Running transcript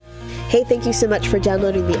Hey, thank you so much for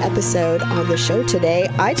downloading the episode. On the show today,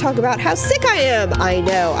 I talk about how sick I am. I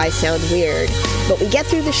know, I sound weird. But we get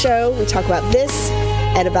through the show, we talk about this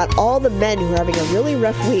and about all the men who are having a really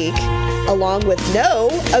rough week, along with no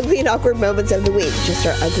ugly and awkward moments of the week, just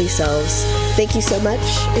our ugly selves. Thank you so much.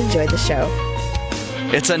 Enjoy the show.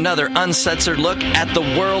 It's another uncensored look at the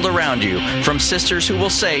world around you, from sisters who will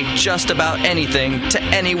say just about anything to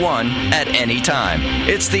anyone at any time.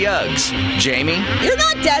 It's the Uggs. Jamie? You're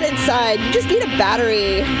not dead inside. You just need a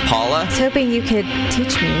battery. Paula? I was hoping you could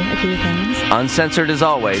teach me a few things. Uncensored as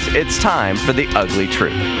always, it's time for the ugly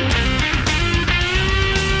truth.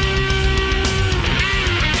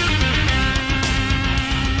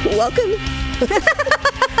 Welcome.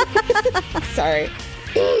 Sorry.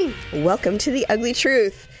 Welcome to The Ugly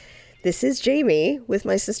Truth. This is Jamie with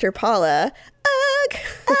my sister Paula. Ugh.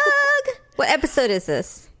 Ugh. What episode is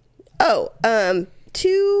this? Oh,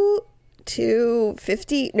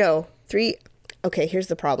 250. No, 3. Okay, here's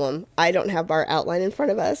the problem. I don't have our outline in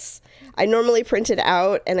front of us. I normally print it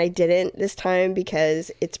out, and I didn't this time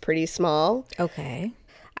because it's pretty small. Okay.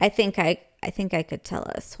 I think I could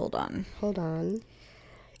tell us. Hold on.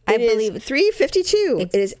 I believe 352.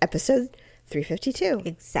 It is episode 352.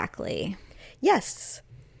 Exactly. Yes.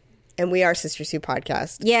 And we are Sister Sue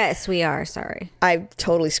Podcast. Yes, we are. Sorry. I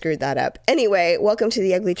totally screwed that up. Anyway, welcome to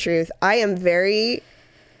The Ugly Truth. I'm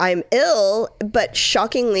ill, but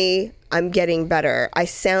shockingly, I'm getting better. I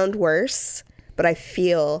sound worse, but I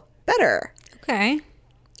feel better. Okay.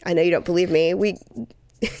 I know you don't believe me. You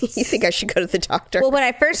think I should go to the doctor? Well, when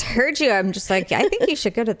I first heard you, I'm just like, I think you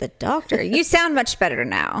should go to the doctor. You sound much better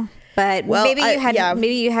now. But maybe you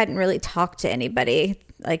hadn't really talked to anybody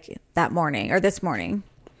like that morning or this morning.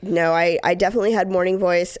 No, I definitely had morning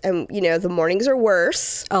voice, and the mornings are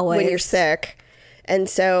worse when you're sick. And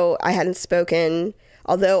so I hadn't spoken,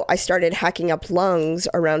 although I started hacking up lungs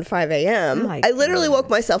around 5 a.m. I literally woke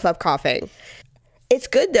myself up coughing. It's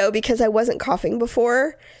good though, because I wasn't coughing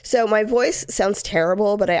before. So my voice sounds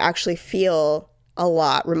terrible, but I actually feel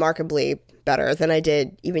remarkably better than I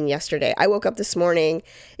did even yesterday. I woke up this morning,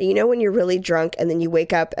 and when you're really drunk and then you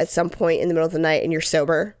wake up at some point in the middle of the night and you're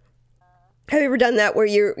sober? Have you ever done that where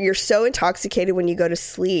you're so intoxicated when you go to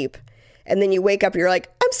sleep and then you wake up, you're like,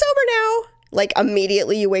 I'm sober now. Like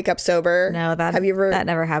immediately you wake up sober. No, that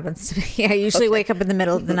never happens to me. I usually wake up in the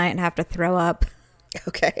middle of the night and have to throw up.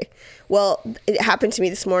 Okay. Well, it happened to me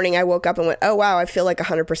this morning. I woke up and went, oh, wow, I feel like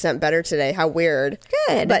 100% better today. How weird.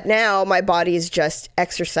 Good. But now my body is just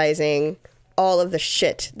exercising all of the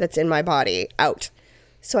shit that's in my body out.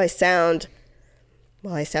 So I sound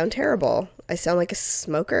terrible. I sound like a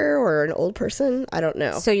smoker or an old person. I don't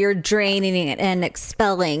know. So you're draining it and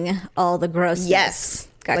expelling all the grossness. Yes.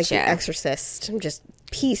 Gotcha. Like the Exorcist. I'm just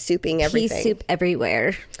pea souping everything. Pea soup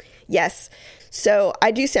everywhere. Yes. So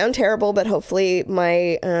I do sound terrible, but hopefully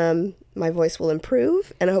my voice will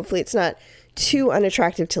improve, and hopefully it's not too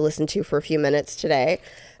unattractive to listen to for a few minutes today.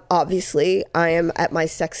 Obviously, I am at my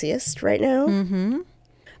sexiest right now. Mm-hmm.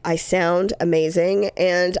 I sound amazing,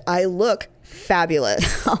 and I look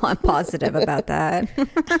fabulous. Oh, I'm positive about that.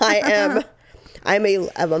 I'm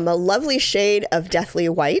a lovely shade of deathly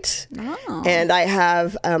white. Oh. And I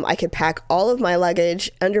have, I could pack all of my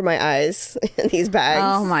luggage under my eyes in these bags.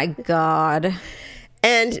 Oh my God.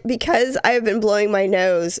 And because I have been blowing my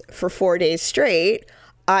nose for 4 days straight,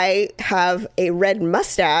 I have a red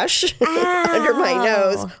mustache under my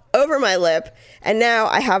nose, over my lip. And now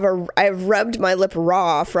I've rubbed my lip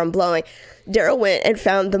raw from blowing. Daryl went and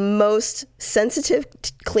found the most sensitive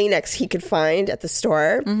Kleenex he could find at the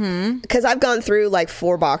store. Because I've gone through like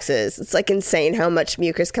 4 boxes. It's like insane how much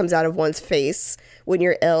mucus comes out of one's face when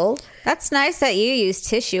you're ill. That's nice that you use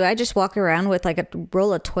tissue. I just walk around with like a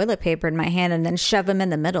roll of toilet paper in my hand and then shove them in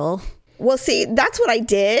the middle. Well, see, that's what I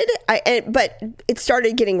did. But it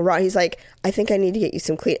started getting raw. He's like, I think I need to get you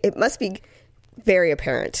some clean. It must be very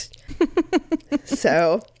apparent.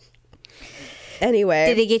 So... Anyway.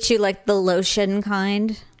 Did he get you like the lotion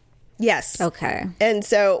kind? Yes. Okay. And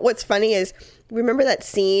so what's funny is, remember that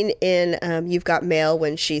scene in You've Got Mail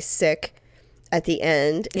when she's sick at the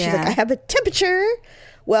end? Yeah. She's like, I have a temperature.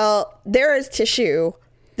 Well, there is tissue.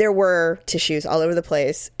 There were tissues all over the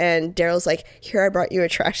place. And Daryl's like, here, I brought you a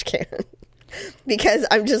trash can. Because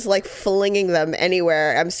I'm just like flinging them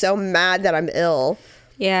anywhere. I'm so mad that I'm ill.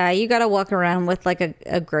 Yeah, you got to walk around with like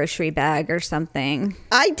a grocery bag or something.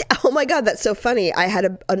 Oh my God, that's so funny. I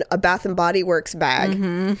had a Bath and Body Works bag,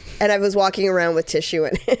 and I was walking around with tissue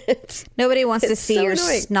in it. Nobody wants to see your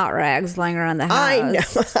snot rags lying around the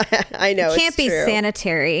house. I know. It can't be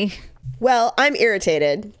sanitary. Well, I'm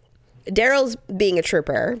irritated. Daryl's being a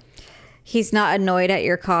trooper. He's not annoyed at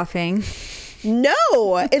your coughing.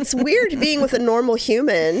 No, it's weird being with a normal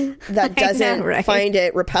human that doesn't find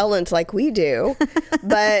it repellent like we do.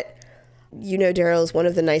 But Daryl is one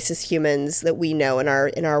of the nicest humans that we know in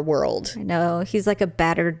our world. I know. He's like a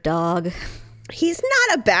battered dog. He's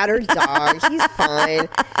not a battered dog. He's fine.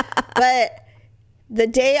 But the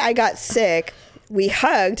day I got sick, we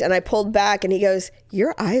hugged and I pulled back and he goes,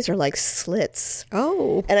 "Your eyes are like slits."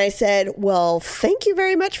 Oh. And I said, "Well, thank you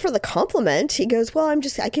very much for the compliment." He goes, "Well,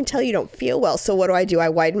 I can tell you don't feel well. So what do? I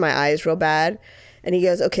widen my eyes real bad." And he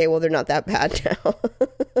goes, "Okay, well, they're not that bad now."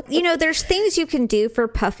 There's things you can do for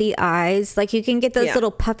puffy eyes. Like you can get those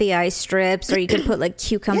little puffy eye strips, or you can put like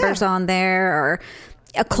cucumbers on there, or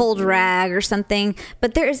a cold rag or something.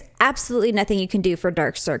 But there is absolutely nothing you can do for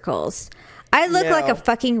dark circles. I look like a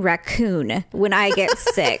fucking raccoon when I get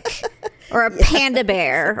sick, or a panda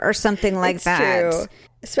bear or something like that. True.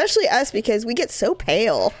 Especially us, because we get so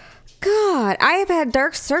pale. God, I have had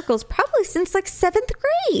dark circles probably since like 7th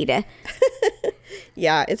grade.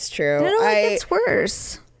 Yeah, it's true. I don't think it's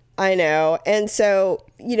worse. I know. And so,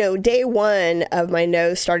 day one of my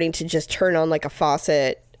nose starting to just turn on like a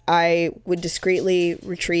faucet, I would discreetly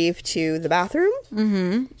retrieve to the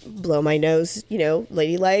bathroom, blow my nose,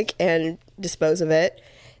 ladylike, and dispose of it.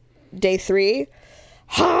 Day 3,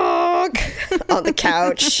 honk on the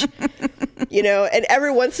couch, and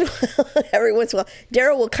every once in a while,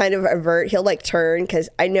 Daryl will kind of avert. He'll like turn because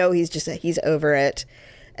I know he's over it.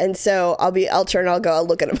 And so I'll turn, I'll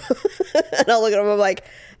look at him and I'll look at him. I'm like,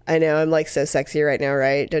 I know I'm like so sexy right now,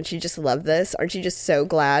 right? Don't you just love this? Aren't you just so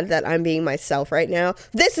glad that I'm being myself right now?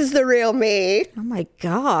 This is the real me. Oh my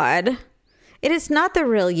God. It is not the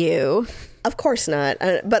real you. Of course not.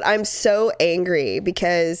 But I'm so angry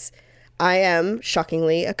because I am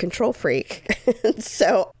shockingly a control freak.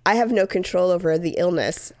 So I have no control over the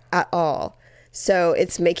illness at all. So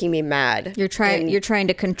it's making me mad. You're trying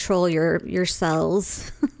to control your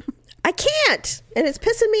cells. I can't. And it's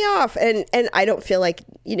pissing me off. And I don't feel like,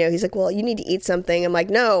 he's like, "Well, you need to eat something." I'm like,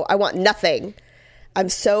 "No, I want nothing." I'm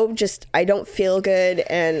so I don't feel good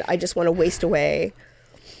and I just want to waste away.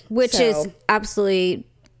 Which is absolutely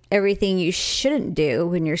everything you shouldn't do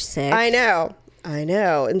when you're sick. I know.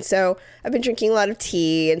 And so I've been drinking a lot of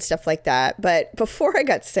tea and stuff like that. But before I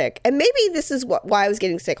got sick, and maybe this is why I was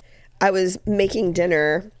getting sick, I was making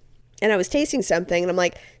dinner and I was tasting something and I'm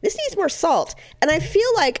like, this needs more salt. And I feel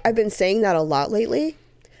like I've been saying that a lot lately,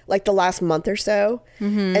 like the last month or so.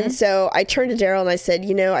 Mm-hmm. And so I turned to Daryl and I said,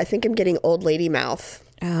 I think I'm getting old lady mouth.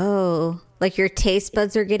 Oh, like your taste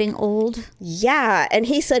buds are getting old? Yeah. And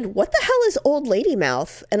he said, "What the hell is old lady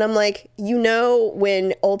mouth?" And I'm like,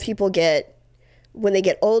 when old people when they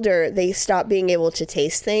get older, they stop being able to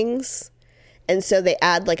taste things. And so they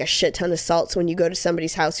add like a shit ton of salt. So when you go to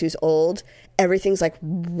somebody's house who's old, everything's like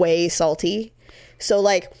way salty. So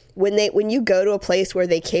like when you go to a place where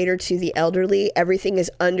they cater to the elderly, everything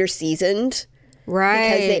is under seasoned. Right.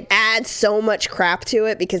 Because they add so much crap to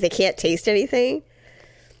it because they can't taste anything.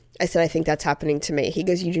 I said, "I think that's happening to me." He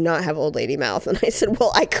goes, "You do not have old lady mouth." And I said,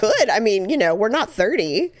 "Well, I could. I mean, we're not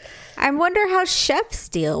 30. I wonder how chefs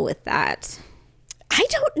deal with that. I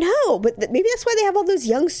don't know, but maybe that's why they have all those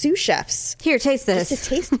young sous chefs. Here, taste this. Just to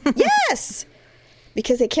taste. Yes.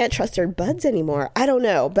 Because they can't trust their buds anymore. I don't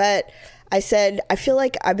know. But I said, I feel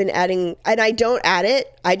like I've been adding, and I don't add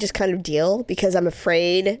it. I just kind of deal because I'm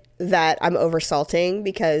afraid that I'm oversalting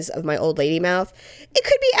because of my old lady mouth. It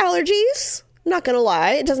could be allergies. I'm not going to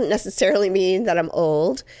lie. It doesn't necessarily mean that I'm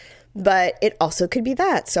old, but it also could be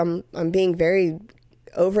that. So I'm being very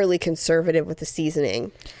overly conservative with the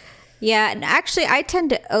seasoning. Yeah, and actually I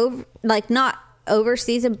tend to not over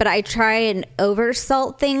season, but I try and over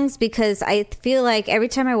salt things because I feel like every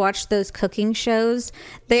time I watch those cooking shows,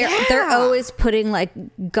 they're always putting like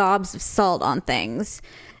gobs of salt on things.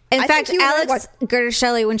 In fact, Alex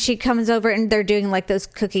Gersheli, when she comes over and they're doing like those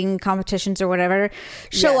cooking competitions or whatever,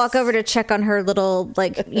 she'll walk over to check on her little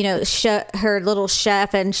her little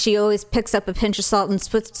chef, and she always picks up a pinch of salt and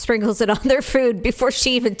sprinkles it on their food before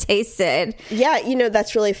she even tastes it. Yeah,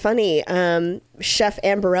 that's really funny. Chef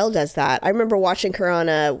Anne Burrell does that. I remember watching her on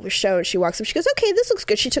a show and she walks up, she goes, "Okay, this looks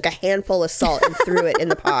good." She took a handful of salt and threw it in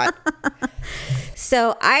the pot.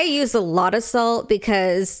 So I use a lot of salt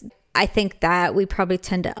because I think that we probably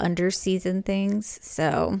tend to under-season things.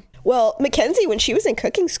 So, well, Mackenzie, when she was in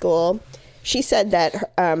cooking school, she said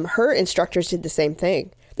that her instructors did the same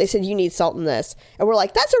thing. They said, "You need salt in this," and we're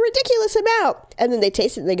like, "That's a ridiculous amount." And then they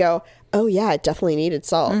taste it and they go, "Oh yeah, it definitely needed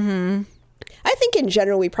salt." Mm-hmm. I think in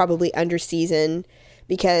general we probably under-season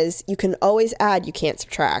because you can always add, you can't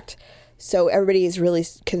subtract. So everybody is really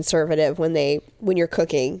conservative when you're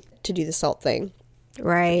cooking to do the salt thing.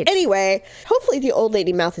 Right. Anyway, hopefully the old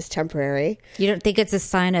lady mouth is temporary. You don't think it's a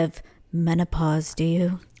sign of menopause, do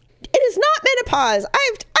you? It is not menopause.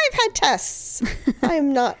 I've had tests. I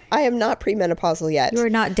am not premenopausal yet. You are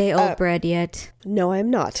not day old bred yet. No, I am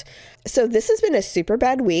not. So this has been a super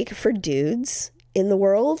bad week for dudes in the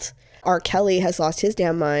world. R. Kelly has lost his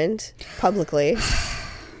damn mind publicly.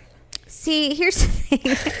 See, here's the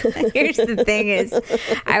thing. Here's the thing is,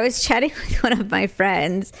 I was chatting with one of my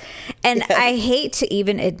friends, and I hate to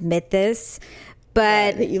even admit this,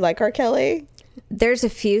 but that you like R. Kelly? There's a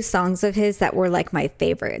few songs of his that were like my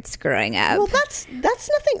favorites growing up. Well, that's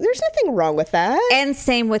nothing. There's nothing wrong with that. And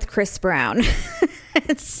same with Chris Brown.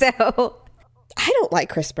 So I don't like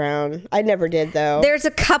Chris Brown. I never did, though. There's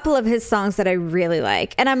a couple of his songs that I really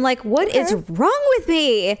like, and I'm like, what is wrong with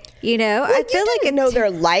me? You know, well, I feel like I know their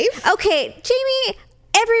life. Okay, Jamie,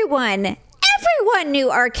 everyone knew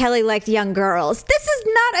R. Kelly liked young girls. This is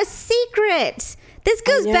not a secret. This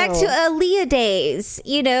goes back to Aaliyah days,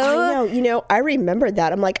 you know? I know. I remembered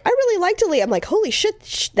that. I'm like, I really liked Aaliyah. I'm like, holy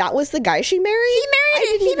shit, that was the guy she married?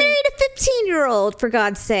 He married a 15-year-old, for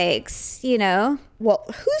God's sakes, you know? Well,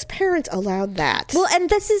 whose parents allowed that? Well, and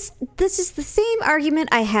this is the same argument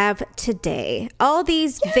I have today. All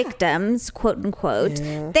these victims, quote unquote,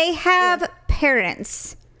 they have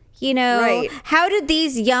parents. You know, how did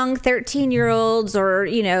these young 13-year-olds or,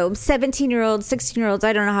 17-year-olds, 16-year-olds,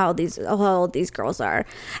 I don't know how old these girls are.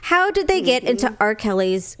 How did they get into R.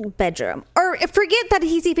 Kelly's bedroom? Or forget that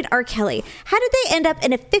he's even R. Kelly. How did they end up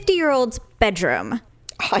in a 50-year-old's bedroom?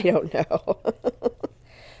 I don't know.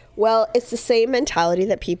 Well, it's the same mentality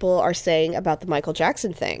that people are saying about the Michael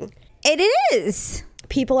Jackson thing. It is.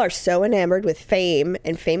 People are so enamored with fame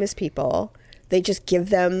and famous people. They just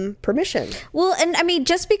give them permission. Well, and I mean,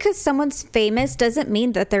 just because someone's famous doesn't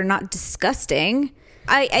mean that they're not disgusting.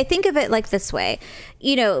 I think of it like this way.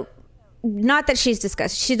 Not that she's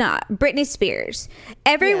disgusting. She's not. Britney Spears.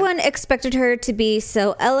 Everyone expected her to be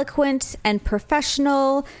so eloquent and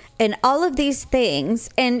professional and all of these things.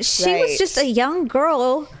 And she was just a young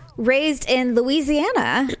girl raised in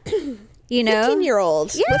Louisiana.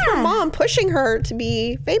 15-year-old with her mom pushing her to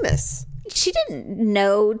be famous. She didn't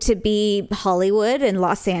know to be Hollywood and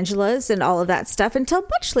Los Angeles and all of that stuff until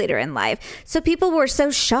much later in life. So people were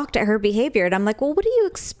so shocked at her behavior. And I'm like, well, what do you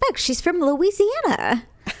expect? She's from Louisiana.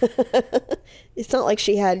 It's not like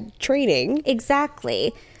she had training.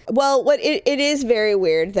 Exactly. Well, it is very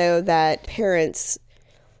weird, though, that parents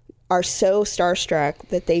are so starstruck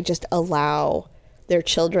that they just allow their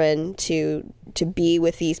children to be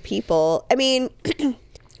with these people. I mean,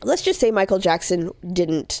 let's just say Michael Jackson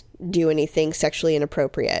didn't do anything sexually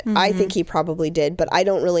inappropriate. Mm-hmm. I think he probably did, but I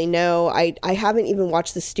don't really know. I haven't even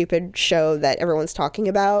watched the stupid show that everyone's talking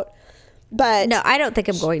about. But no, I don't think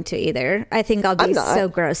I'm going to either. I think I'll be so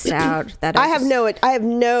grossed out that I have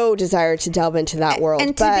no desire to delve into that world.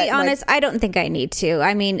 And to be honest, I don't think I need to.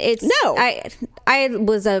 I mean, I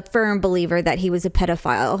was a firm believer that he was a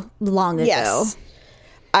pedophile long ago. Yes.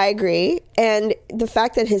 I agree. And the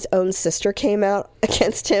fact that his own sister came out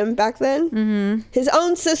against him back then, his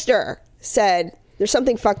own sister said, there's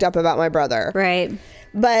something fucked up about my brother. Right.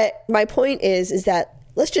 But my point is that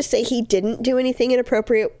let's just say he didn't do anything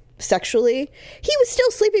inappropriate sexually. He was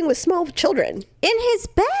still sleeping with small children. In his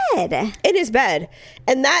bed. In his bed.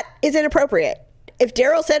 And that is inappropriate. If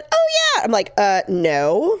Daryl said, oh yeah, I'm like,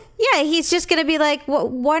 no. Yeah, he's just going to be like, well,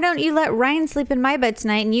 why don't you let Ryan sleep in my bed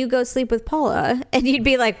tonight and you go sleep with Paula? And you'd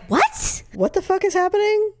be like, what? What the fuck is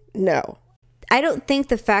happening? No. I don't think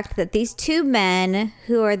the fact that these two men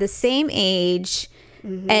who are the same age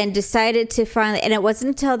and decided to finally, and it wasn't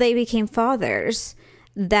until they became fathers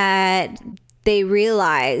that they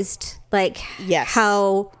realized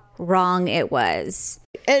how wrong it was.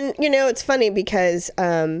 And, it's funny because,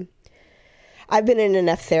 I've been in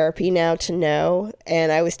enough therapy now to know,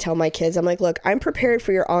 and I always tell my kids, I'm like, look, I'm prepared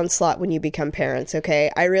for your onslaught when you become parents, okay?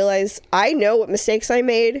 I realize I know what mistakes I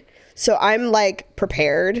made, so I'm like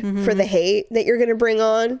prepared for the hate that you're going to bring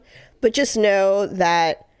on, but just know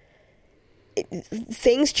that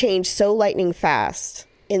things change so lightning fast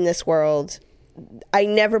in this world. I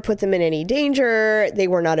never put them in any danger. They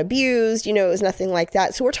were not abused. It was nothing like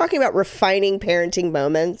that. So we're talking about refining parenting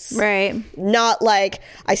moments. Right. Not like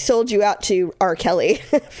I sold you out to R. Kelly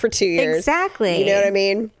for 2 years. Exactly. You know what I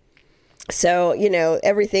mean? So,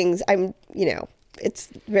 everything's, it's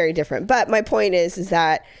very different. But my point is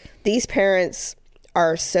that these parents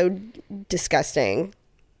are so disgusting.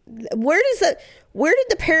 Where where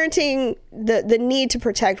did the parenting, the need to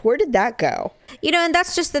protect, where did that go? And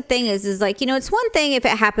that's just the thing is like, it's one thing if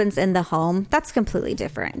it happens in the home, that's completely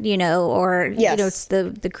different, or, yes. It's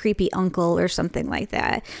the creepy uncle or something like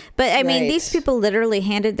that. But I mean, these people literally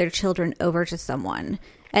handed their children over to someone.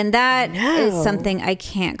 And that is something I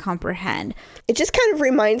can't comprehend. It just kind of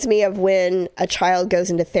reminds me of when a child goes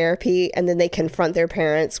into therapy and then they confront their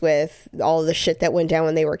parents with all the shit that went down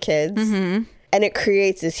when they were kids. Mm-hmm. And it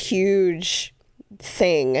creates this huge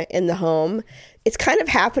thing in the home. It's kind of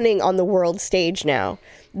happening on the world stage now.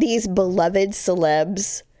 These beloved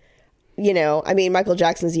celebs, I mean, Michael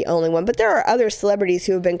Jackson's the only one, but there are other celebrities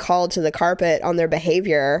who have been called to the carpet on their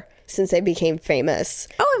behavior since they became famous.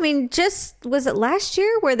 Oh, I mean, was it last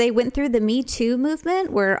year where they went through the Me Too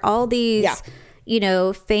movement where all these,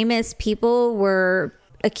 famous people were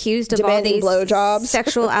accused of demanding all these blowjobs,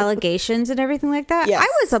 sexual allegations and everything like that? Yes.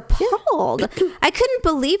 I was appalled. I couldn't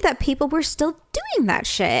believe that people were still doing that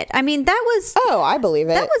shit. I mean, that was... Oh, I believe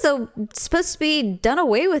it. That was supposed to be done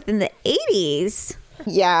away with in the 80s.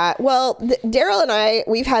 Yeah. Well, Daryl and I,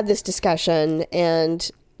 we've had this discussion, and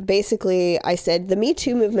basically I said the Me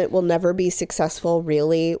Too movement will never be successful,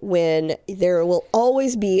 really, when there will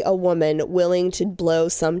always be a woman willing to blow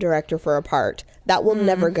some director for a part. That will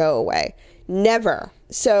never go away. Never.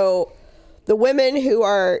 So the women who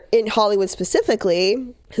are in Hollywood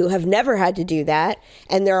specifically, who have never had to do that,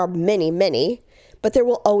 and there are many, many, but there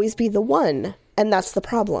will always be the one. And that's the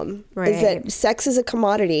problem, is that sex is a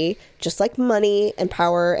commodity, just like money and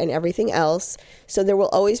power and everything else. So there will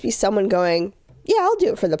always be someone going, yeah, I'll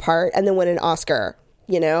do it for the part, and then win an Oscar,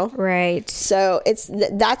 Right. So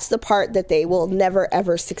that's the part that they will never,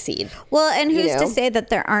 ever succeed. Well, and who's to say that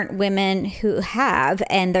there aren't women who have,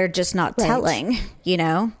 and they're just not telling,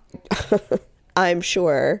 I'm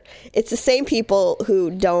sure. It's the same people who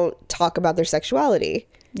don't talk about their sexuality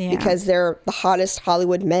because they're the hottest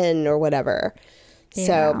Hollywood men or whatever. Yeah.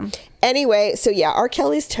 So anyway, R.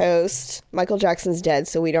 Kelly's toast. Michael Jackson's dead,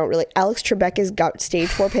 so we don't really... Alex Trebek's got stage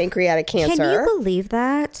 4 pancreatic cancer. Can you believe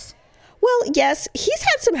that? Well, yes, he's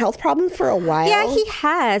had some health problems for a while. Yeah, he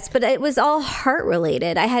has, but it was all heart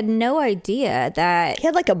related. I had no idea that... He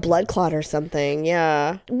had like a blood clot or something,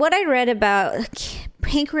 yeah. What I read about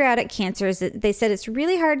pancreatic cancer is that they said it's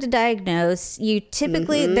really hard to diagnose. You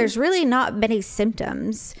typically, there's really not many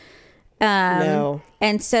symptoms. No.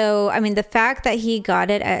 And so, I mean, the fact that he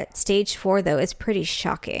got it at stage 4, though, is pretty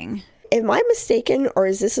shocking. Am I mistaken, or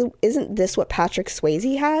isn't this what Patrick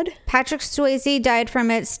Swayze had? Patrick Swayze died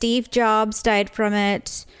from it. Steve Jobs died from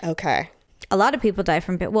it. Okay. A lot of people die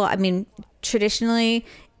from it. Well, I mean, traditionally,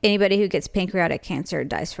 anybody who gets pancreatic cancer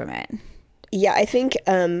dies from it. Yeah, I think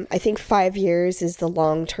 5 years is the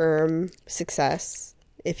long-term success.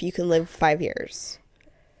 If you can live 5 years.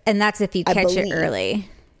 And that's if you catch it early.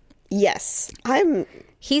 Yes.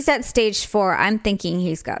 He's at stage 4. I'm thinking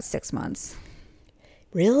he's got 6 months.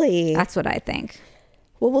 Really? That's what I think.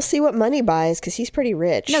 Well, we'll see what money buys because he's pretty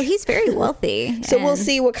rich. No, he's very wealthy. So we'll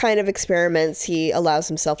see what kind of experiments he allows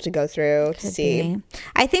himself to go through to see.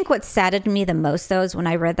 I think what saddened me the most, though, is when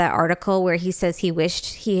I read that article where he says he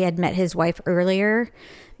wished he had met his wife earlier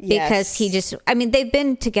because they've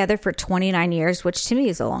been together for 29 years, which to me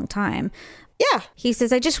is a long time. Yeah. He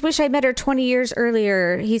says, I just wish I met her 20 years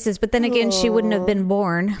earlier. He says, but then again, she wouldn't have been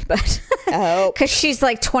born. But because she's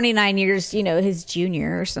like 29 years, his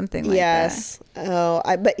junior or something like that. Yes. Oh,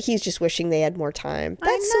 but he's just wishing they had more time.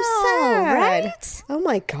 That's so sad. Right? Oh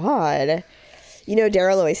my God.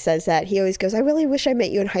 Daryl always says that. He always goes, I really wish I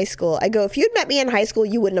met you in high school. I go, if you'd met me in high school,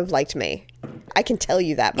 you wouldn't have liked me. I can tell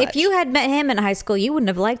you that much. If you had met him in high school, you wouldn't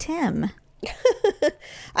have liked him.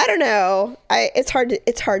 I don't know. It's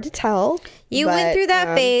hard to tell. You went through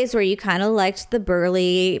that phase where you kind of liked the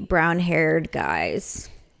burly, brown-haired guys.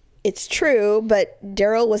 It's true, but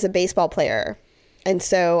Daryl was a baseball player, and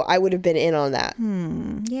so I would have been in on that.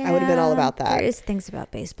 Yeah, I would have been all about that. There is things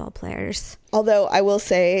about baseball players. Although I will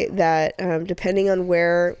say that depending on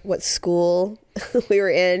what school we were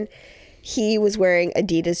in, he was wearing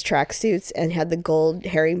Adidas tracksuits and had the gold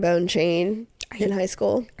herringbone chain in high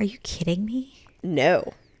school. Are you kidding me?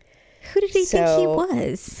 No. Who did he think he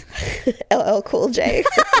was? LL Cool J.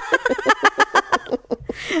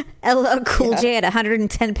 LL Cool J at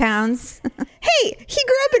 110 pounds. Hey, he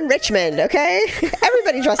grew up in Richmond, okay?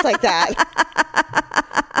 Everybody dressed like that.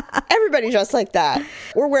 Everybody dressed like that.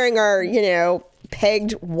 We're wearing our,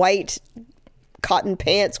 pegged white cotton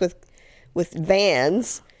pants with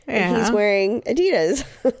Vans. And he's wearing Adidas.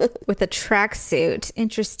 With a tracksuit.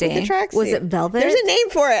 Interesting. With a tracksuit. Was it velvet? There's a name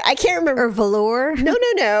for it. I can't remember. Or velour?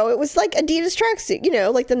 No. It was like Adidas tracksuit. You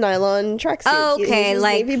know, like the nylon tracksuit. Oh, okay.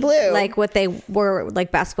 Like navy blue. Like what they were,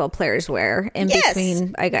 like basketball players wear in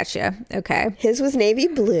between. I gotcha. Okay. His was navy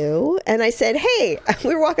blue. And I said, hey,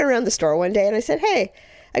 we were walking around the store one day and I said, hey,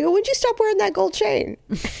 I go, when'd you stop wearing that gold chain?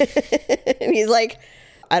 And he's like,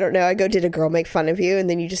 I don't know. I go, did a girl make fun of you and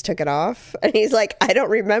then you just took it off? And he's like, I don't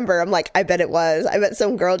remember. I'm like, I bet it was. I bet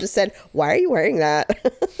some girl just said, why are you wearing that?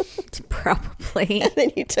 Probably. And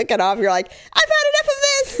then you took it off. You're like, I've had enough of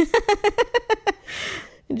this.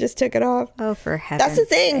 And just took it off. Oh, for heaven's That's the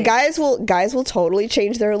thing. sake. Guys will totally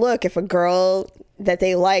change their look if a girl that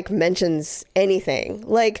they like mentions anything.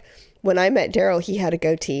 Like when I met Daryl, he had a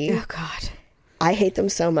goatee. Oh, God. I hate them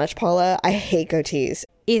so much, Paula. I hate goatees.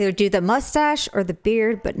 Either do the mustache or the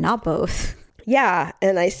beard, but not both. Yeah.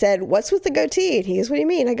 And I said, what's with the goatee? And he goes, what do you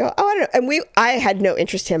mean? I go, oh, I don't know. And I had no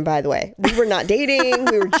interest in him, by the way. We were not dating.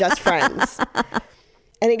 We were just friends.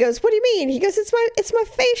 And he goes, what do you mean? He goes, it's my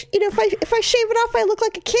face. You know, if I shave it off, I look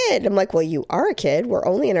like a kid. I'm like, well, you are a kid. We're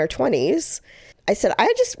only in our 20s. I said,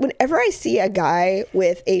 whenever I see a guy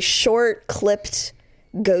with a short clipped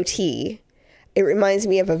goatee, it reminds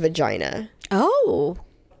me of a vagina. Oh.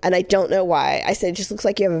 And I don't know why. I said, it just looks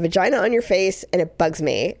like you have a vagina on your face and it bugs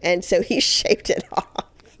me. And so he shaved it off.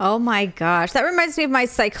 Oh my gosh. That reminds me of my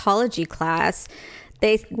psychology class.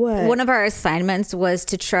 One of our assignments was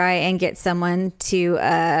to try and get someone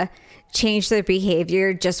to change their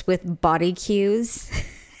behavior just with body cues.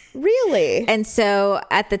 Really? And so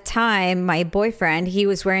at the time, my boyfriend, he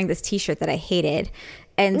was wearing this t-shirt that I hated.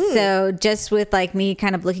 And so just with like me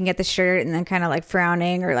kind of looking at the shirt and then kind of like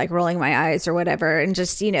frowning or like rolling my eyes or whatever, and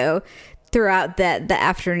just, you know, throughout the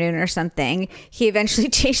afternoon or something, he eventually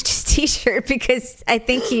changed his t-shirt because I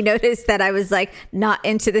think he noticed that I was like not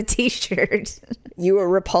into the t-shirt. You were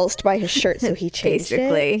repulsed by his shirt, so he changed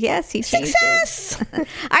Basically, it? yes, he changed Success! it.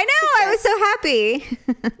 I know, I was so happy.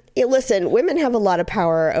 Yeah, listen, women have a lot of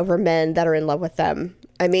power over men that are in love with them.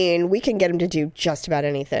 I mean, we can get them to do just about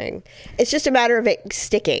anything. It's just a matter of it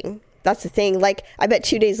sticking. That's the thing. Like, I bet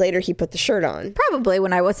 2 days later he put the shirt on. Probably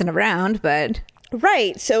when I wasn't around, but...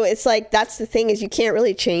 Right. So it's like, that's the thing, is you can't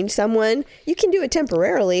really change someone. You can do it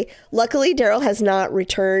temporarily. Luckily, Daryl has not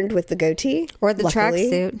returned with the goatee. Or the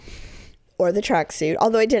tracksuit. Or the tracksuit.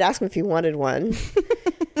 Although I did ask him if he wanted one.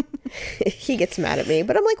 He gets mad at me.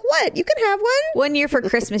 But I'm like, what? You can have one? 1 year for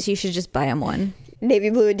Christmas, you should just buy him one.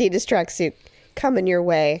 Navy blue Adidas tracksuit. Coming your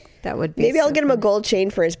way. That would be Maybe so I'll get him a gold chain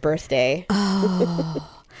for his birthday. Oh.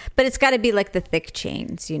 But it's got to be like the thick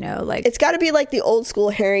chains, you know, like it's got to be like the old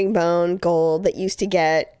school herringbone gold that used to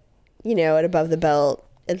get, you know, at above the belt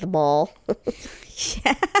at the mall.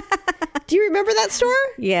 Yeah. Do you remember that store?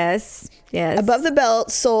 Yes. Above the belt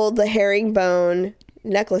sold the herringbone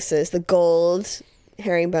necklaces, the gold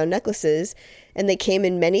herringbone necklaces, and they came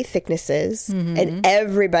in many thicknesses, and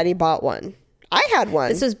everybody bought one. I had one.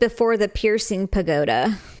 This was before the piercing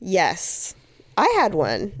pagoda. Yes. I had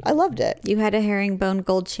one. I loved it. You had a herringbone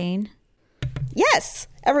gold chain? Yes.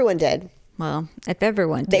 Everyone did. Well, if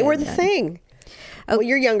everyone did. They were the thing. Oh, well,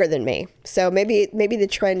 you're younger than me. So maybe the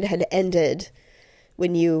trend had ended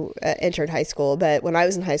when you entered high school. But when I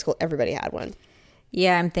was in high school, everybody had one.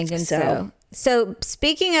 Yeah, I'm thinking so. So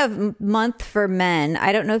speaking of month for men,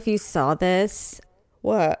 I don't know if you saw this.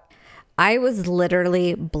 What? I was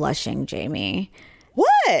literally blushing, Jamie.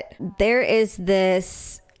 What? There is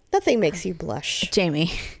this... Nothing makes you blush.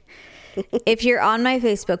 Jamie, if you're on my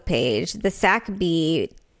Facebook page, the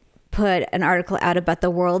SAC-B put an article out about the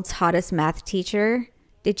world's hottest math teacher.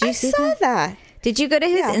 Did you see that? I saw that. Did you go to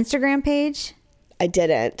his Instagram page? I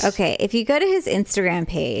didn't. Okay, if you go to his Instagram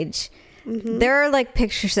page, there are like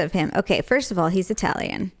pictures of him. Okay, first of all, he's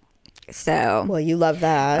Italian. So... Well, you love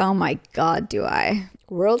that. Oh my God, do I.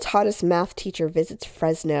 World's hottest math teacher visits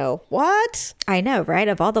Fresno. What? I know, right?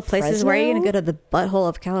 Of all the places, where are you going to go to the butthole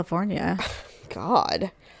of California?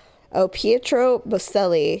 God. Oh, Pietro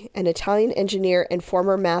Boselli, an Italian engineer and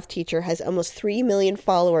former math teacher, has almost 3 million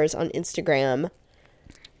followers on Instagram.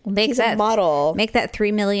 He's a model. Make that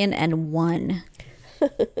 3,000,001.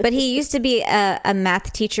 But he used to be a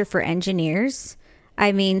math teacher for engineers.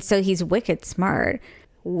 I mean, so he's wicked smart.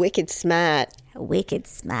 Wicked smart. Wicked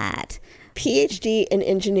smart. PhD in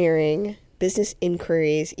engineering, business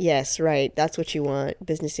inquiries. Yes, right. That's what you want.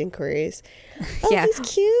 Business inquiries. Oh, yeah. He's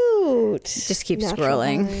cute. Just keep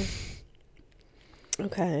scrolling.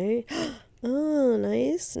 Okay. Oh,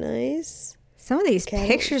 nice, nice. Some of these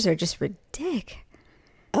pictures are just ridiculous.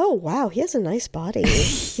 Oh, wow. He has a nice body.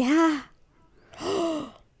 Yeah.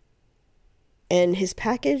 And his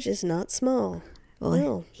package is not small.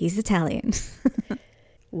 Well, he's Italian.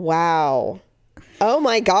 Wow. Oh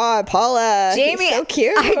my God, Paula. Jamie, he's so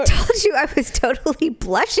cute. I told you I was totally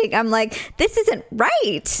blushing. I'm like, this isn't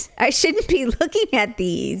right. I shouldn't be looking at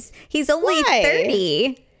these. He's only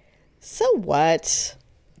 30. So what?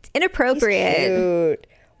 It's inappropriate. He's cute.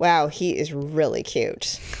 Wow, he is really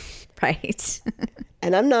cute. Right.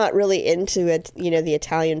 And I'm not really into it, the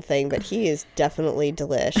Italian thing, but he is definitely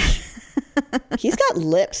delish. He's got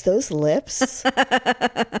lips. Those lips.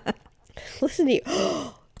 Listen to you.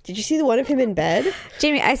 Did you see the one of him in bed?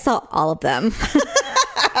 Jamie, I saw all of them.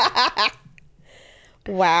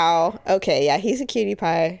 Wow. Okay, yeah, he's a cutie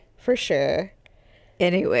pie for sure.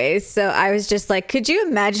 Anyways, so I was just like, could you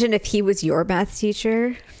imagine if he was your math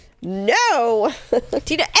teacher? No.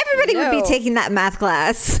 Everybody would be taking that math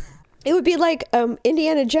class. It would be like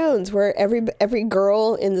Indiana Jones, where every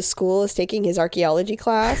girl in the school is taking his archaeology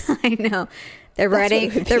class. I know. They're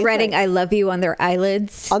writing "I love you" on their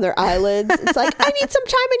eyelids. On their eyelids. It's like, I need some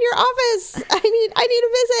time in your office. I need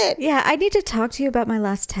a visit. Yeah, I need to talk to you about my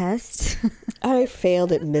last test. I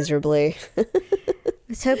failed it miserably. I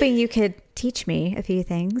was hoping you could teach me a few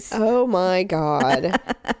things. Oh my God.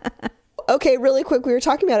 Okay, really quick. We were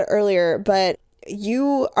talking about it earlier, but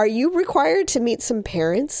are you required to meet some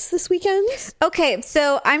parents this weekend? Okay,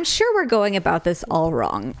 so I'm sure we're going about this all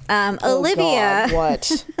wrong. Olivia, God,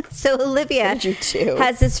 what? So Olivia what did you do?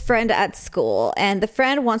 Has this friend at school, and the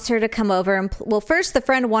friend wants her to come over and first the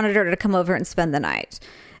friend wanted her to come over and spend the night,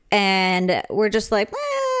 and we're just like,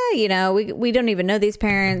 we don't even know these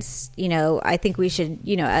parents. I think we should,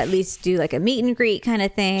 at least do like a meet and greet kind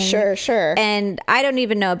of thing. Sure. And I don't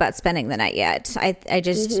even know about spending the night yet. I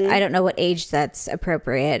just I don't know what age that's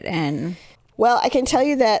appropriate. And well, I can tell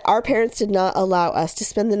you that our parents did not allow us to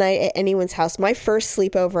spend the night at anyone's house. My first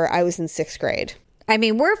sleepover, I was in 6th grade. I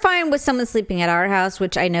mean, we're fine with someone sleeping at our house,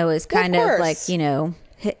 which I know is kind of like,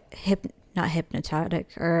 not hypnotic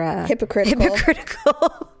or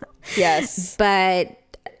hypocritical. Yes. But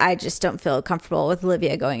I just don't feel comfortable with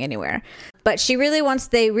Olivia going anywhere. But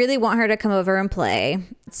they really want her to come over and play.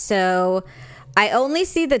 So I only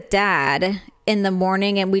see the dad in the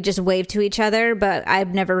morning and we just wave to each other, but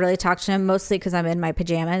I've never really talked to him, mostly because I'm in my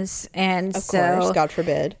pajamas. And of course, God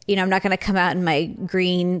forbid. I'm not going to come out in my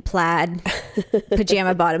green plaid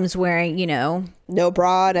pajama bottoms wearing, no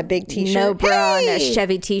bra and a big t-shirt. No bra and a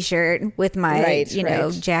Chevy t-shirt with my,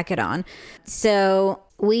 jacket on. So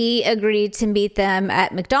we agreed to meet them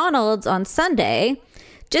at McDonald's on Sunday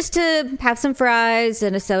just to have some fries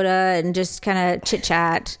and a soda and just kind of chit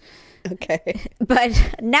chat. Okay. But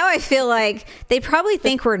now I feel like they probably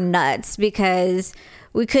think we're nuts because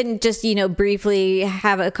we couldn't just, briefly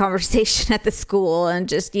have a conversation at the school and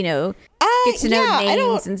just, get to know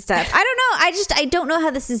names and stuff. I don't know. I don't know how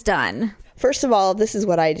this is done. First of all, this is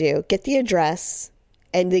what I do. Get the address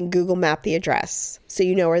and then Google map the address so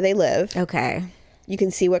you know where they live. Okay. You can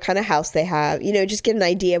see what kind of house they have. Just get an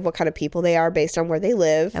idea of what kind of people they are based on where they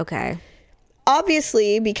live. Okay.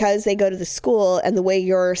 Obviously, because they go to the school and the way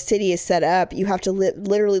your city is set up, you have to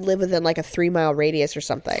literally live within like a 3-mile radius or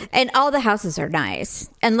something. And all the houses are nice,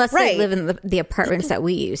 unless they live in the apartments that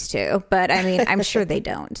we used to. But I mean, I'm sure they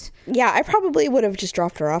don't. Yeah, I probably would have just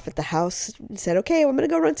dropped her off at the house and said, okay, I'm going to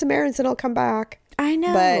go run some errands and I'll come back. I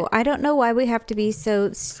know. But I don't know why we have to be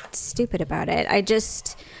so stupid about it.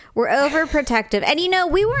 We're overprotective. And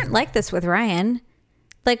we weren't like this with Ryan.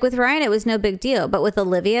 Like with Ryan, it was no big deal. But with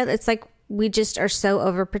Olivia, it's like, we just are so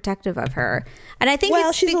overprotective of her. And I think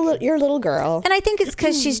she's your little girl. And I think it's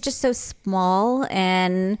because she's just so small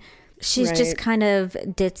and she's just kind of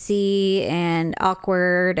ditzy and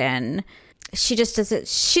awkward and she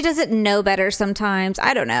doesn't know better sometimes.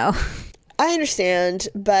 I don't know. I understand,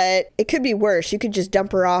 but it could be worse. You could just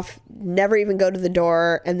dump her off, never even go to the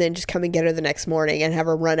door, and then just come and get her the next morning and have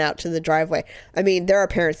her run out to the driveway. I mean, there are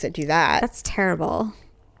parents that do that. That's terrible.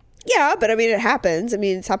 Yeah, but I mean, it happens. I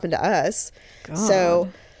mean, it's happened to us. God.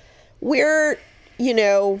 So we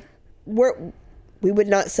would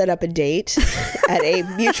not set up a date at a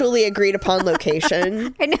mutually agreed upon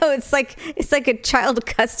location. I know it's like a child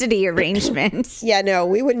custody arrangement. Yeah, no,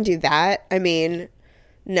 we wouldn't do that. I mean,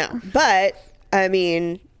 no, but I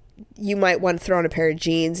mean, you might want to throw on a pair of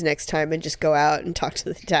jeans next time and just go out and talk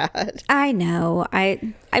to the dad. I know.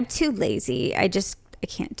 I'm too lazy. I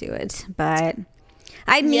can't do it, but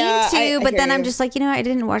I mean but then I'm just like, I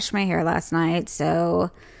didn't wash my hair last night,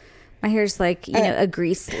 so My hair's like, a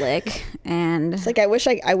grease slick, and it's like I wish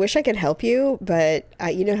I could help you, but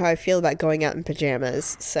you know how I feel about going out in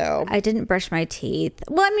pajamas. So I didn't brush my teeth.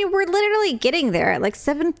 Well, I mean, we're literally getting there at like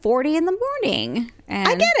 7:40 in the morning. And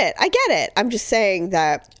I get it. I'm just saying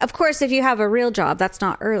that, of course, if you have a real job, that's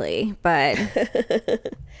not early, but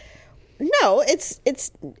no, it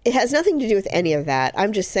has nothing to do with any of that.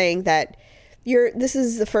 I'm just saying that this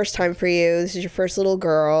is the first time for you. This is your first little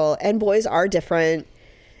girl, and boys are different.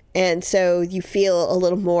 And so you feel a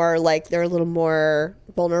little more like they're a little more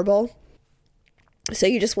vulnerable. So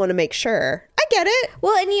you just want to make sure. I get it.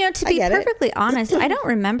 Well, and to be perfectly honest, I don't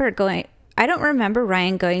remember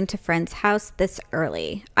Ryan going to friend's house this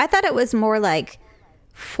early. I thought it was more like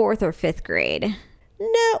 4th or 5th grade.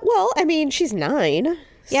 No, well, I mean, she's 9.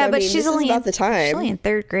 Yeah, but she's only about the time. She's only in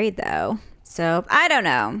 3rd grade though. So I don't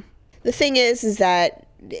know. The thing is that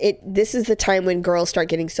this is the time when girls start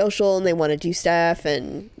getting social and they want to do stuff,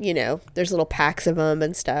 and there's little packs of them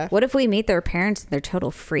and stuff. What if we meet their parents and they're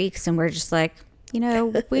total freaks and we're just like,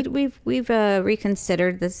 we've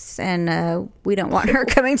reconsidered this and we don't want her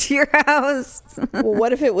coming to your house. Well,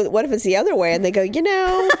 what if it's the other way and they go,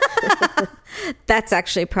 that's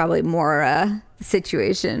actually probably more the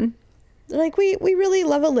situation. Like, we really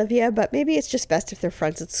love Olivia, but maybe it's just best if they're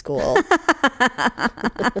friends at school.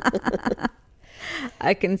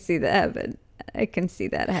 I can see that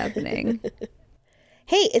happening.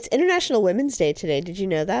 Hey, it's International Women's Day today. Did you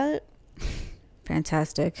know that?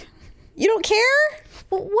 Fantastic. You don't care?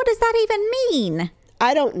 Well, what does that even mean?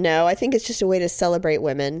 I don't know. I think it's just a way to celebrate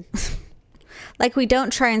women. Like, we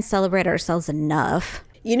don't try and celebrate ourselves enough.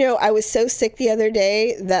 I was so sick the other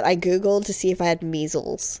day that I Googled to see if I had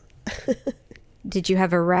measles. Did you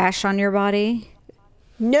have a rash on your body?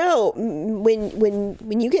 No,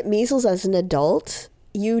 when you get measles as an adult,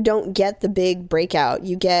 you don't get the big breakout.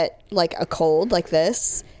 You get like a cold like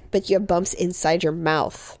this, but you have bumps inside your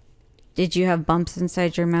mouth. Did you have bumps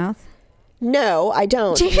inside your mouth? No, I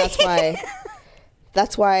don't.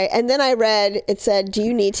 That's why. And then I read, it said, do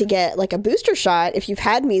you need to get like a booster shot if you've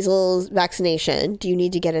had measles vaccination? Do you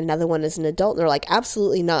need to get another one as an adult? And they're like,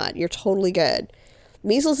 absolutely not. You're totally good.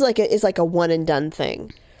 Measles is like a one and done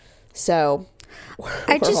thing. So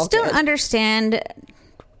I just don't understand.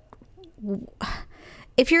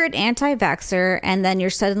 If you're an anti-vaxxer and then you're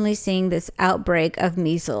suddenly seeing this outbreak of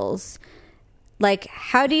measles, like,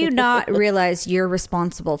 how do you not realize you're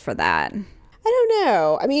responsible for that? I don't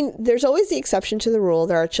know. I mean, there's always the exception to the rule.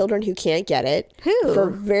 There are children who can't get it. Who?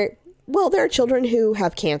 There are children who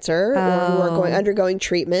have cancer or who are undergoing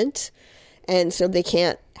treatment, and so they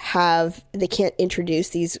can't introduce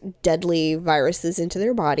these deadly viruses into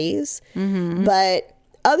their bodies. Mm-hmm. But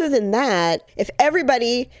other than that, if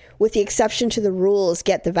everybody, with the exception to the rules,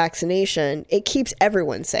 get the vaccination, it keeps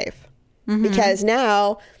everyone safe. Mm-hmm. Because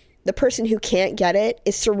now the person who can't get it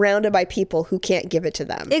is surrounded by people who can't give it to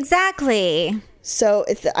them. Exactly. So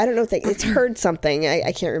I don't know if it's heard something.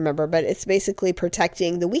 I can't remember, but it's basically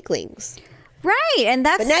protecting the weaklings. Right.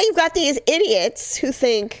 But now you've got these idiots who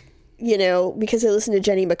think, because they listened to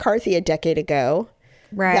Jenny McCarthy a decade ago,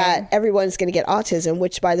 right, that everyone's going to get autism,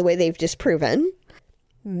 which, by the way, they've disproven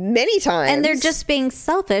many times. And they're just being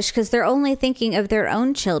selfish because they're only thinking of their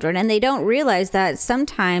own children. And they don't realize that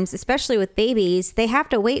sometimes, especially with babies, they have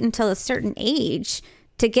to wait until a certain age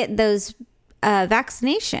to get those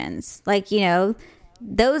vaccinations. Like,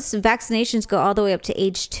 those vaccinations go all the way up to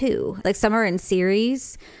age 2. Like, some are in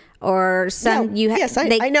series. Or some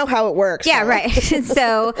I know how it works. Yeah, right.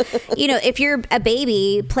 So, if you're a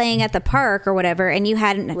baby playing at the park or whatever, and you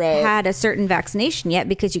hadn't had a certain vaccination yet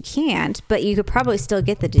because you can't, but you could probably still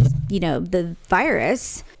get the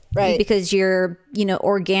virus, right? Because your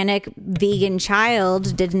organic vegan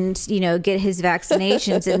child didn't get his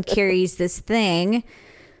vaccinations and carries this thing,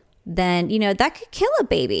 then that could kill a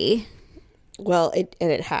baby. Well,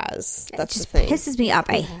 it has. That's the thing. Pisses me off.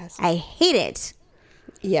 I hate it.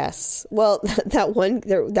 Yes. Well, that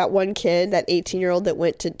one kid, that 18-year-old that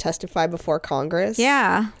went to testify before Congress.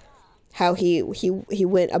 Yeah. How he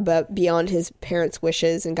went beyond his parents'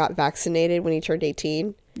 wishes and got vaccinated when he turned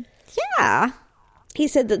 18. Yeah. He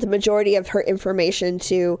said that the majority of her information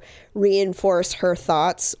to reinforce her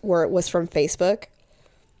thoughts was from Facebook.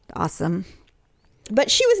 Awesome.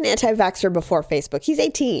 But she was an anti-vaxxer before Facebook. He's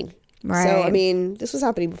 18. Right. So, I mean, this was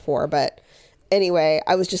happening before, but... Anyway,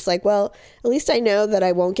 I was just like, well, at least I know that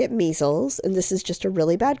I won't get measles, and this is just a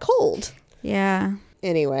really bad cold. Yeah.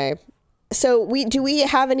 Anyway, so do we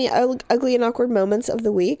have any ugly and awkward moments of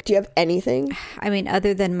the week? Do you have anything? I mean,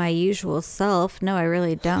 other than my usual self, no, I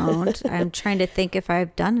really don't. I'm trying to think if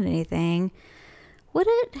I've done anything.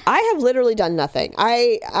 I have literally done nothing.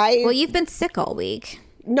 Well, you've been sick all week.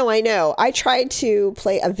 No, I know. I tried to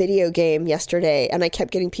play a video game yesterday and I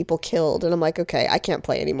kept getting people killed. And I'm like, okay, I can't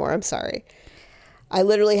play anymore. I'm sorry. I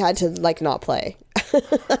literally had to like not play.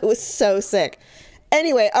 I was so sick.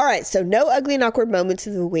 Anyway, all right. So no ugly and awkward moments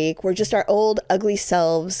of the week. We're just our old ugly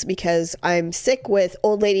selves because I'm sick with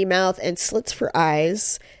old lady mouth and slits for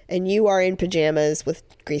eyes. And you are in pajamas with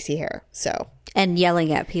greasy hair. So. And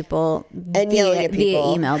yelling at people.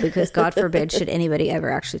 Via email because God forbid should anybody ever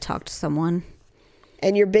actually talk to someone.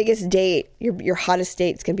 And your biggest date, your hottest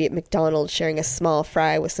date is going to be at McDonald's sharing a small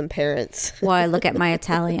fry with some parents. While I look at my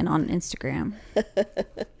Italian on Instagram.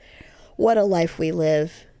 What a life we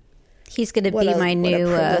live. He's going to be my new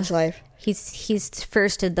life. He's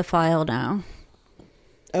first in the file now.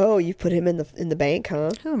 Oh, you put him in the bank, huh?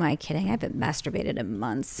 Who am I kidding? I haven't masturbated in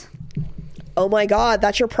months. Oh my God,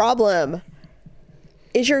 that's your problem.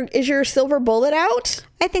 Is your silver bullet out?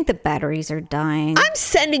 I think the batteries are dying. I'm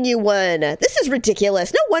sending you one. This is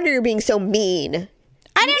ridiculous. No wonder you're being so mean.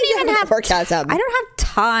 I don't even have sarcasm. I don't have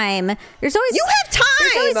time. There's always You have time.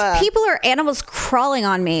 There's always people or animals crawling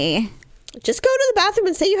on me. Just go to the bathroom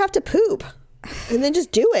and say you have to poop, and then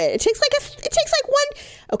just do it. It takes like one.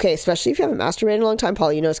 Okay, especially if you haven't masturbated in a long time,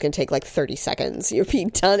 Paul. You know it's going to take like 30 seconds. You'll be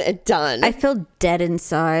done and done. I feel dead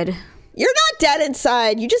inside. You're not dead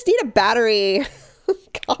inside. You just need a battery.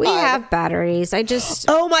 God. We have batteries.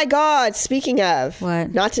 Oh my God. Speaking of,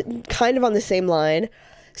 what? Not to, kind of on the same line.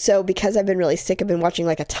 So because I've been really sick, I've been watching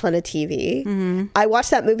like a ton of TV. Mm-hmm. I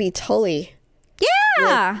watched that movie Tully.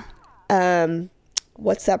 Yeah. With,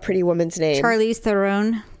 what's that pretty woman's name? Charlize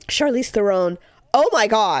Theron. Oh my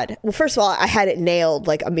God. Well, first of all, I had it nailed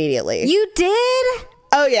like immediately. You did?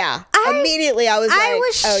 Oh yeah. Immediately I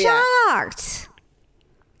was shocked. Yeah.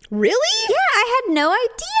 Really? Yeah, I had no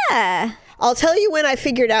idea. I'll tell you when I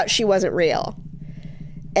figured out she wasn't real.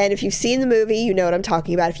 And if you've seen the movie, you know what I'm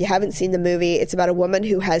talking about. If you haven't seen the movie, it's about a woman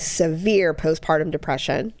who has severe postpartum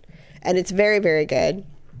depression. And it's very, very good.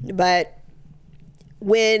 But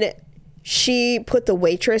when she put the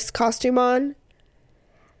waitress costume on,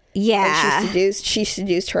 yeah, and she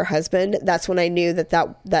seduced her husband, that's when I knew that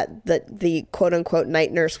the quote unquote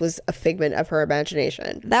night nurse was a figment of her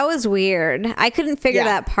imagination. That was weird. I couldn't figure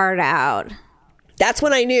that part out. That's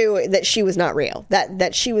when I knew that she was not real.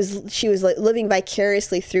 That she was like living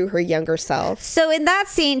vicariously through her younger self. So in that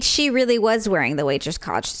scene, she really was wearing the waitress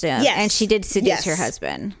costume, yes, and she did seduce her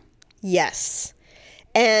husband. Yes,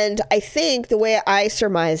 and I think the way I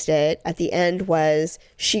surmised it at the end was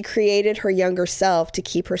she created her younger self to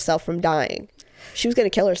keep herself from dying. She was going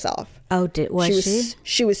to kill herself. Oh, was she?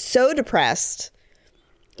 She was so depressed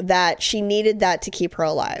that she needed that to keep her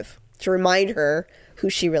alive, to remind her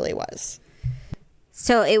who she really was.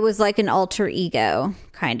 So it was like an alter ego,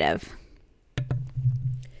 kind of.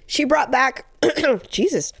 She brought back,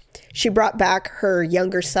 she brought back her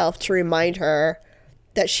younger self to remind her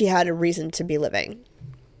that she had a reason to be living.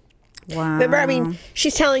 Wow. Remember, I mean,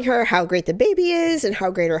 she's telling her how great the baby is and how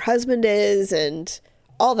great her husband is and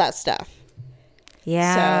all that stuff.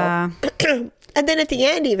 Yeah. So, and then at the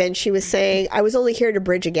end even, she was saying, I was only here to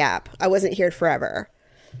bridge a gap. I wasn't here forever.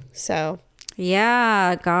 So.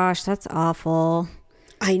 Yeah, gosh, that's awful.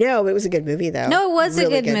 I know. It was a good movie, though. No, it was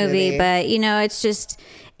really a good movie. But, you know,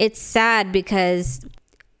 it's sad because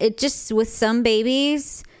it just, with some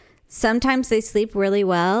babies, sometimes they sleep really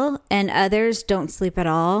well and others don't sleep at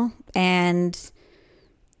all. And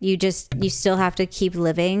you still have to keep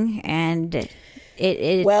living. And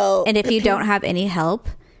and if you don't have any help,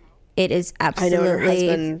 it is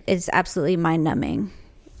absolutely mind numbing.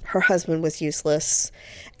 Her husband was useless.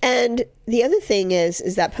 And the other thing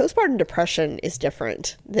is that postpartum depression is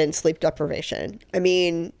different than sleep deprivation. I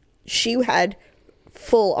mean, she had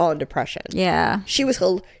full on depression. Yeah. She was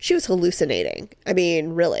hallucinating. I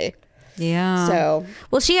mean, really. Yeah. So.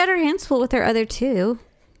 Well, she had her hands full with her other two.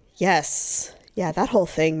 Yes. Yeah, that whole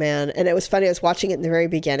thing, man. And it was funny. I was watching it in the very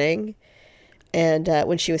beginning and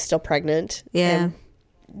when she was still pregnant. Yeah. And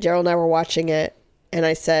Gerald and I were watching it and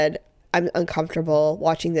I said, I'm uncomfortable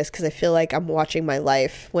watching this because I feel like I'm watching my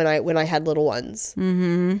life when I had little ones.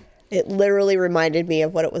 Mm-hmm. It literally reminded me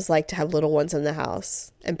of what it was like to have little ones in the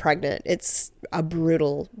house and pregnant. It's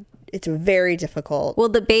very difficult. Well,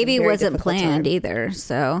 the baby wasn't planned either,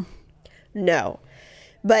 so. No.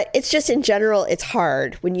 But it's just in general, it's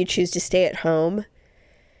hard when you choose to stay at home.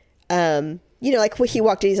 You know, like when he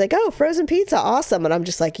walked in, he's like, oh, frozen pizza, awesome. And I'm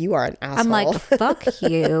just like, you are an asshole. I'm like, fuck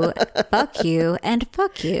you, and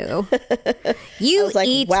fuck you. You like,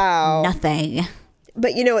 eat nothing.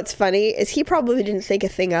 But you know what's funny is he probably didn't think a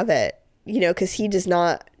thing of it, you know, because he was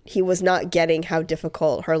not getting how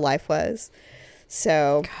difficult her life was.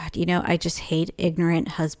 So, God, I just hate ignorant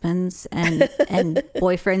husbands and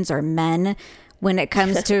boyfriends or men when it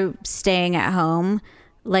comes to staying at home.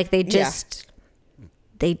 Like they don't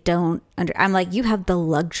I'm like, you have the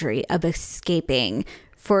luxury of escaping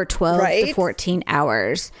for 12 to 14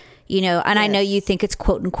 hours, and yes. I know you think it's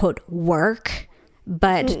quote unquote work,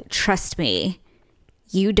 but trust me,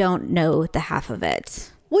 you don't know the half of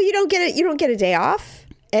it. Well, you don't get a day off.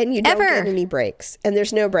 And you don't get any breaks, and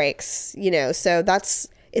there's no breaks, so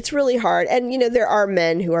it's really hard. And, there are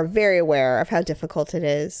men who are very aware of how difficult it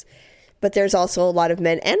is, but there's also a lot of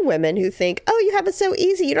men and women who think, oh, you have it so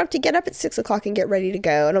easy. You don't have to get up at 6 o'clock and get ready to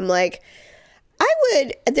go. And I'm like,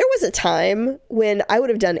 there was a time when I would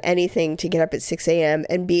have done anything to get up at 6 a.m.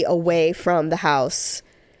 and be away from the house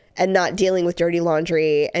and not dealing with dirty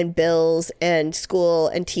laundry and bills and school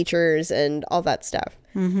and teachers and all that stuff.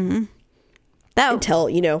 Mm-hmm.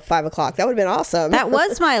 Until 5 o'clock. That would have been awesome. That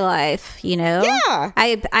was my life. Yeah,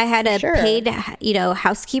 I had a paid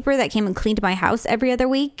housekeeper that came and cleaned my house every other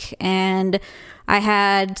week, and I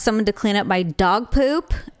had someone to clean up my dog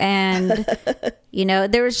poop, and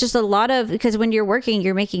there was just a lot of, because when you're working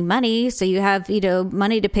you're making money, so you have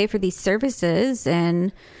money to pay for these services,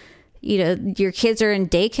 and your kids are in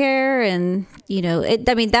daycare, and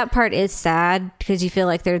that part is sad because you feel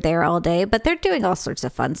like they're there all day, but they're doing all sorts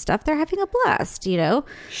of fun stuff. They're having a blast,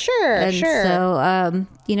 Sure. So,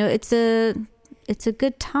 it's a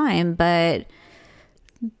good time, but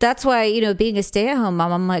that's why, being a stay-at-home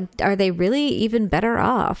mom, I'm like, are they really even better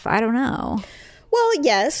off? I don't know. Well,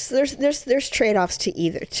 yes, there's trade-offs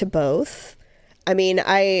to both. I mean,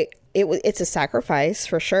 it's a sacrifice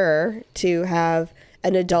for sure to have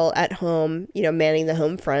an adult at home, manning the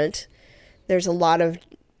home front. There's a lot of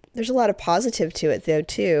positive to it though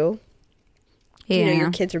too. Yeah. Your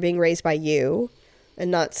kids are being raised by you and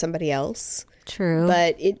not somebody else. True.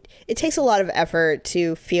 But it takes a lot of effort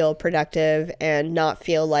to feel productive and not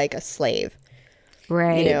feel like a slave.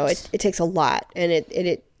 Right. It takes a lot, and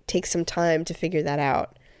it takes some time to figure that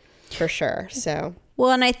out for sure. So, well,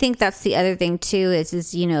 and I think that's the other thing too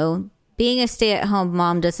is being a stay-at-home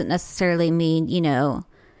mom doesn't necessarily mean,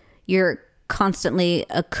 you're constantly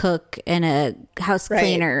a cook and a house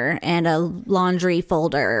cleaner and a laundry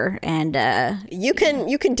folder, and you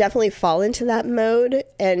can definitely fall into that mode,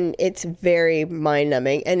 and it's very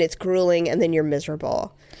mind-numbing, and it's grueling, and then you're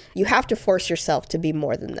miserable. You have to force yourself to be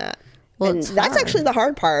more than that. Well, and that's actually the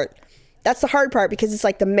hard part. That's the hard part, because it's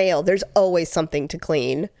like the mail. There's always something to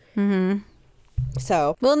clean. Mm-hmm.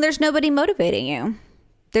 So, well, and there's nobody motivating you.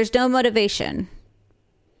 There's no motivation.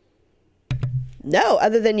 No,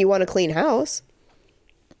 other than you want a clean house.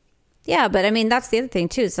 Yeah, but I mean, that's the other thing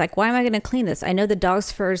too. It's like, why am I going to clean this? I know the dog's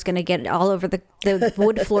fur is going to get all over the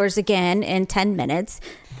wood floors again in 10 minutes.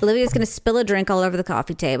 Olivia's going to spill a drink all over the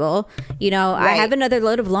coffee table. Right. I have another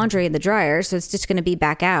load of laundry in the dryer, so it's just going to be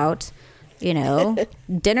back out.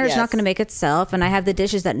 Dinner's not going to make itself, and I have the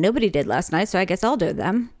dishes that nobody did last night, so I guess I'll do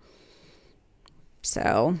them.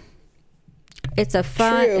 So it's a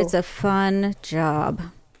fun job.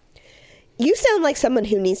 You sound like someone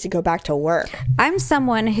who needs to go back to work. I'm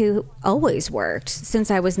someone who always worked since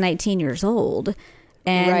I was 19 years old.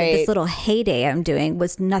 And this little heyday I'm doing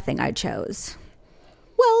was nothing I chose.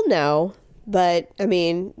 Well, no. But, I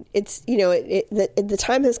mean, it's, the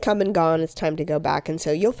time has come and gone. It's time to go back. And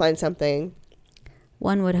so you'll find something.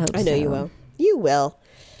 One would hope so. I know you will. You will.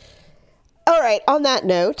 All right. On that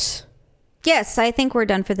note. Yes, I think we're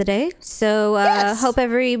done for the day. So hope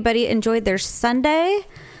everybody enjoyed their Sunday.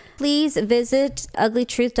 Please visit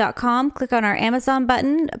uglytruth.com, click on our Amazon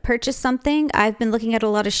button, purchase something. I've been looking at a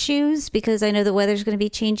lot of shoes because I know the weather's going to be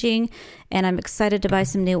changing, and I'm excited to buy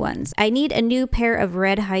some new ones. I need a new pair of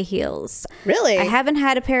red high heels. Really? I haven't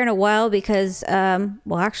had a pair in a while because,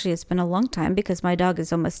 actually it's been a long time because my dog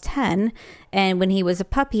is almost 10, and when he was a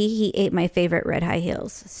puppy, he ate my favorite red high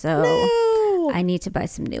heels. So I need to buy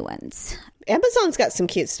some new ones. Amazon's got some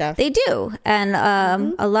cute stuff. They do. And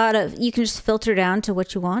a lot of, you can just filter down to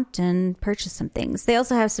what you want and purchase some things. They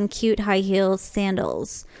also have some cute high heel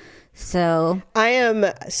sandals. So I am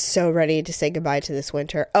so ready to say goodbye to this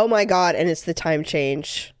winter. Oh my God. And it's the time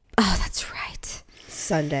change. Oh, that's right.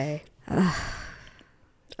 Sunday.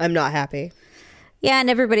 I'm not happy. Yeah. And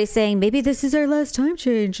everybody's saying, maybe this is our last time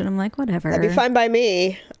change. And I'm like, whatever. That'd be fine by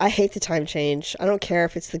me. I hate the time change. I don't care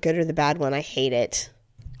if it's the good or the bad one. I hate it.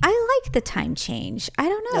 I like the time change. I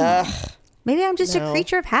don't know. Maybe I'm just a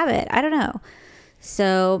creature of habit. I don't know.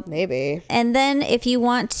 So maybe. And then if you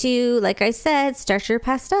want to, like I said, start your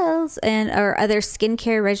pastels or other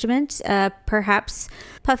skincare regimen, perhaps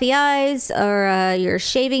puffy eyes or your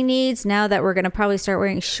shaving needs. Now that we're going to probably start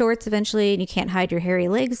wearing shorts eventually and you can't hide your hairy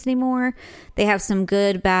legs anymore, they have some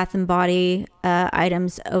good bath and body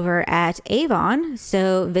items over at Avon.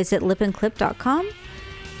 So visit lipandclip.com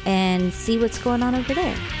and see what's going on over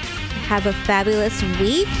there. Have a fabulous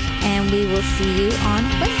week, and we will see you on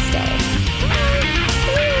Wednesday.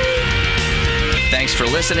 Thanks for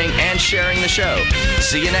listening and sharing the show.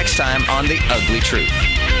 See you next time on The Ugly Truth.